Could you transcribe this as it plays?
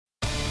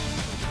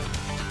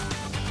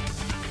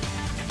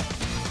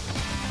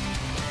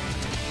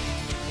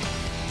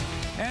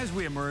As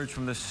we emerge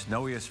from the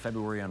snowiest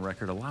February on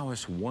record, allow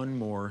us one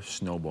more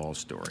Snowball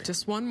story.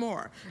 Just one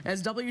more.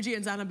 As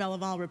WGN's Annabelle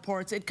Laval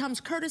reports, it comes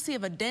courtesy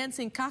of a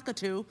dancing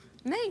cockatoo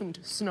named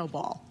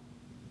Snowball.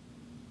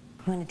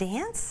 You want to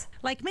dance?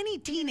 Like many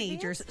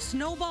teenagers,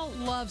 Snowball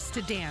loves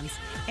to dance,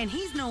 and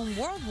he's known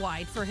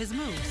worldwide for his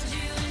moves.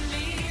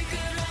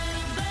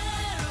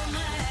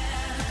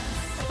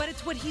 But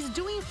it's what he's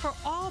doing for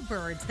all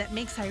birds that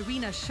makes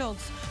Irena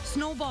Schultz,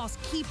 Snowball's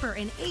keeper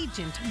and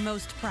agent,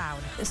 most proud.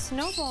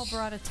 Snowball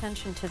brought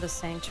attention to the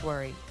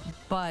sanctuary,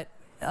 but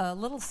a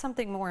little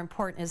something more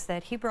important is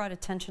that he brought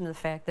attention to the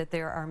fact that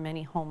there are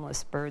many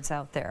homeless birds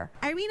out there.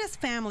 Irena's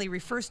family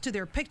refers to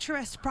their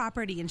picturesque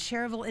property in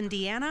Cherville,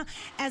 Indiana,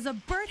 as a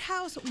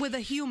birdhouse with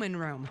a human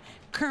room.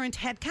 Current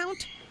head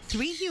count,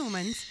 3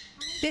 humans,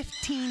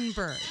 15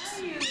 birds.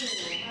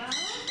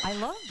 I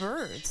love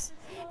birds.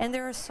 And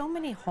there are so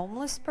many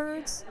homeless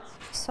birds,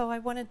 so I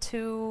wanted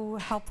to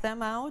help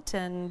them out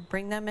and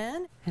bring them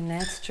in. And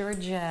that's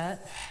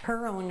Georgette.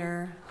 Her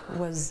owner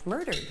was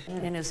murdered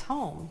in his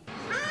home.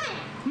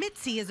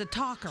 Mitzi is a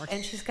talker.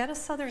 And she's got a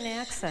southern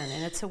accent,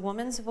 and it's a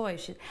woman's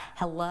voice.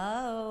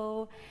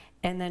 Hello.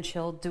 And then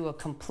she'll do a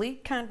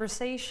complete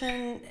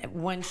conversation.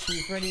 When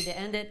she's ready to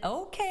end it,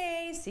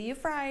 okay, see you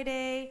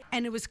Friday.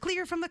 And it was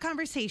clear from the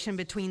conversation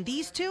between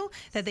these two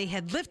that they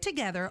had lived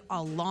together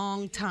a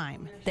long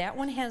time. That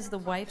one has the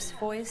wife's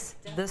voice.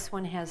 This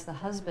one has the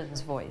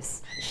husband's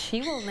voice.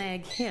 She will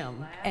nag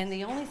him, and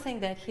the only thing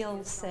that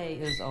he'll say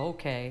is,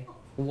 okay,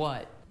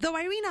 what? Though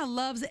Irena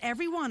loves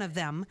every one of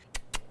them.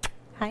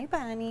 Hi,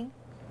 Bonnie.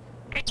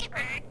 Pretty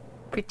bird.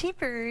 Pretty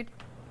bird.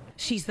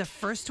 She's the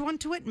first one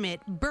to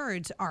admit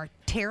birds are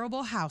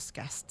terrible house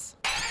guests.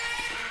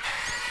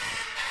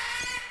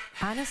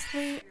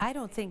 Honestly, I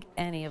don't think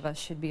any of us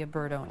should be a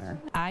bird owner.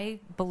 I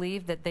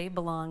believe that they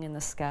belong in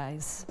the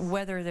skies.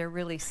 Whether they're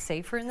really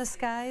safer in the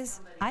skies,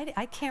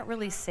 I can't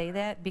really say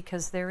that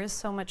because there is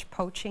so much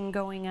poaching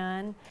going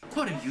on.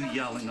 What are you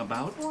yelling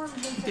about?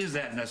 Is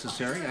that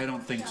necessary? I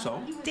don't think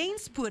so. Dane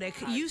Spudik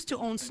used to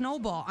own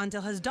Snowball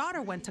until his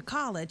daughter went to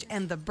college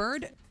and the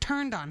bird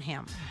turned on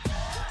him.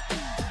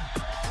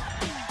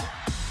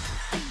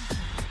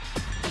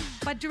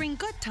 But during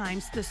good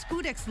times, the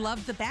Spudiks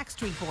loved the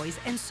Backstreet Boys,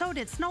 and so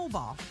did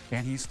Snowball.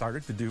 And he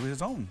started to do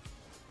his own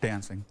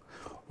dancing,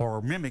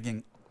 or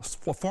mimicking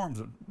forms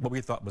of what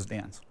we thought was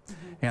dance.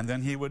 And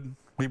then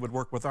we would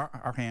work with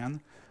our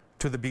hand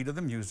to the beat of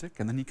the music,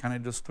 and then he kind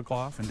of just took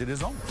off and did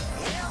his own.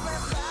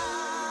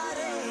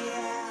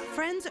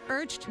 Friends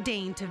urged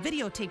Dane to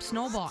videotape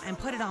Snowball and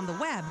put it on the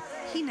web.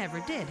 He never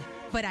did.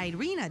 But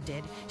Irena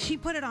did. She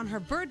put it on her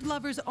Bird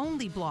Lovers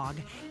Only blog,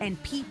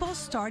 and people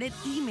started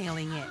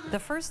emailing it. The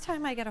first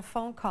time I got a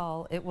phone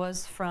call, it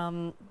was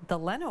from the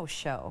Leno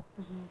show.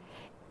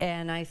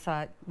 And I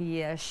thought,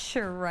 yeah,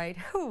 sure, right,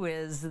 who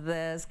is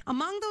this?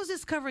 Among those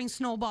discovering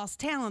Snowball's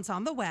talents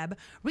on the web,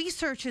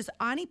 researchers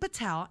Ani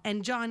Patel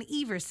and John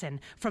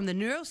Everson from the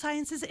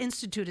Neurosciences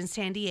Institute in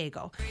San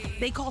Diego.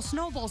 They call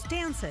Snowball's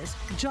dances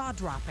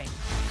jaw-dropping.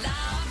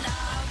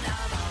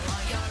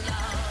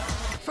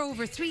 For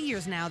over 3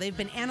 years now, they've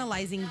been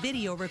analyzing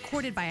video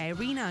recorded by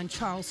Irena and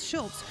Charles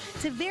Schultz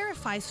to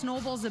verify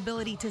Snowball's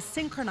ability to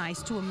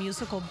synchronize to a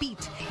musical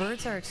beat.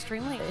 Birds are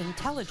extremely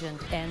intelligent,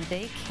 and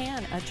they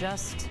can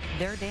adjust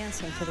their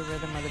dancing to the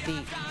rhythm of the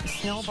beat.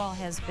 Snowball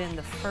has been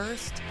the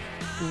first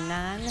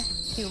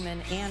non-human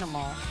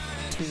animal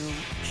to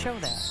show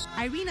that.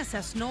 Irena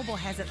says Snowball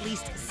has at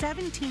least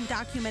 17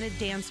 documented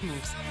dance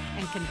moves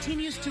and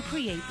continues to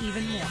create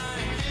even more.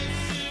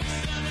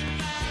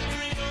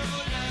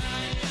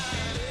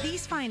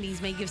 These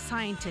findings may give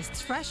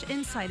scientists fresh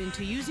insight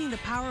into using the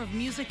power of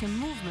music and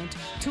movement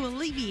to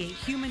alleviate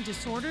human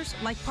disorders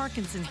like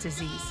Parkinson's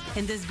disease.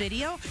 In this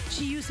video,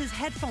 she uses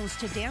headphones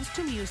to dance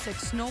to music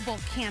Snowball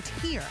can't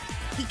hear.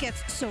 He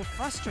gets so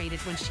frustrated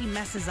when she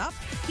messes up,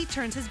 he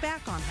turns his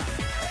back on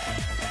her.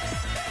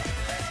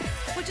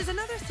 Which is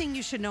another thing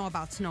you should know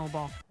about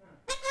Snowball.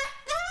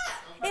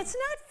 It's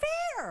not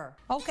fair.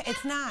 Okay,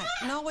 it's not.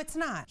 No, it's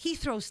not. He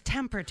throws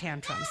temper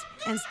tantrums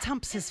and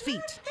stumps his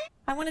feet.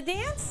 I want to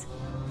dance?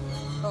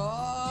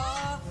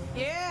 Oh,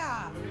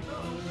 yeah.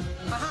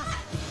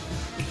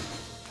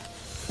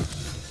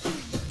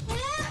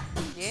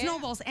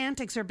 Snowball's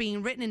antics are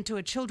being written into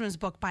a children's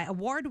book by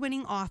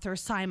award-winning author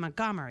Cy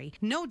Montgomery.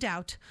 No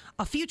doubt,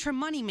 a future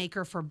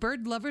moneymaker for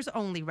Bird Lovers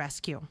Only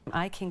Rescue.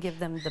 I can give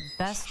them the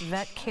best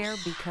vet care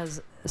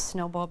because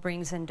Snowball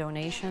brings in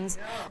donations.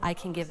 I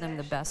can give them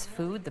the best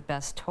food, the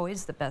best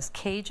toys, the best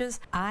cages.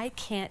 I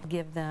can't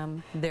give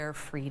them their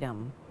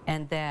freedom,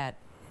 and that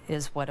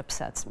is what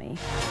upsets me.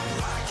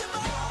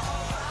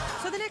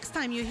 So the next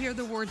time you hear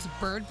the words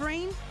bird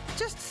brain,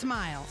 just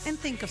smile and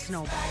think of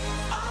Snowball.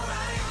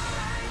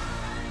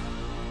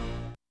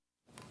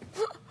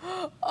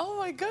 Oh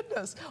my my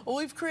goodness. Well,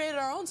 we've created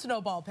our own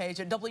Snowball page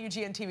at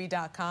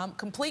WGN-TV.com,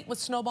 complete with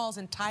Snowball's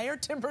entire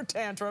timber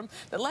tantrum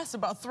that lasts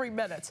about 3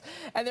 minutes.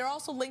 And there are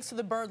also links to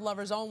the Bird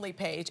Lovers Only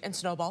page and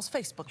Snowball's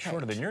Facebook page.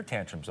 Shorter than your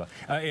tantrums.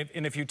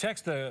 And if you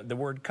text the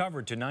word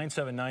covered to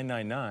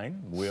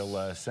 97999,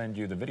 we'll send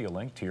you the video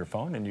link to your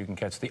phone, and you can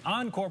catch the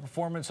encore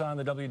performance on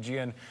the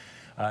WGN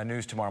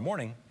News tomorrow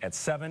morning at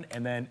 7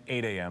 and then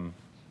 8 a.m.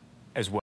 as well.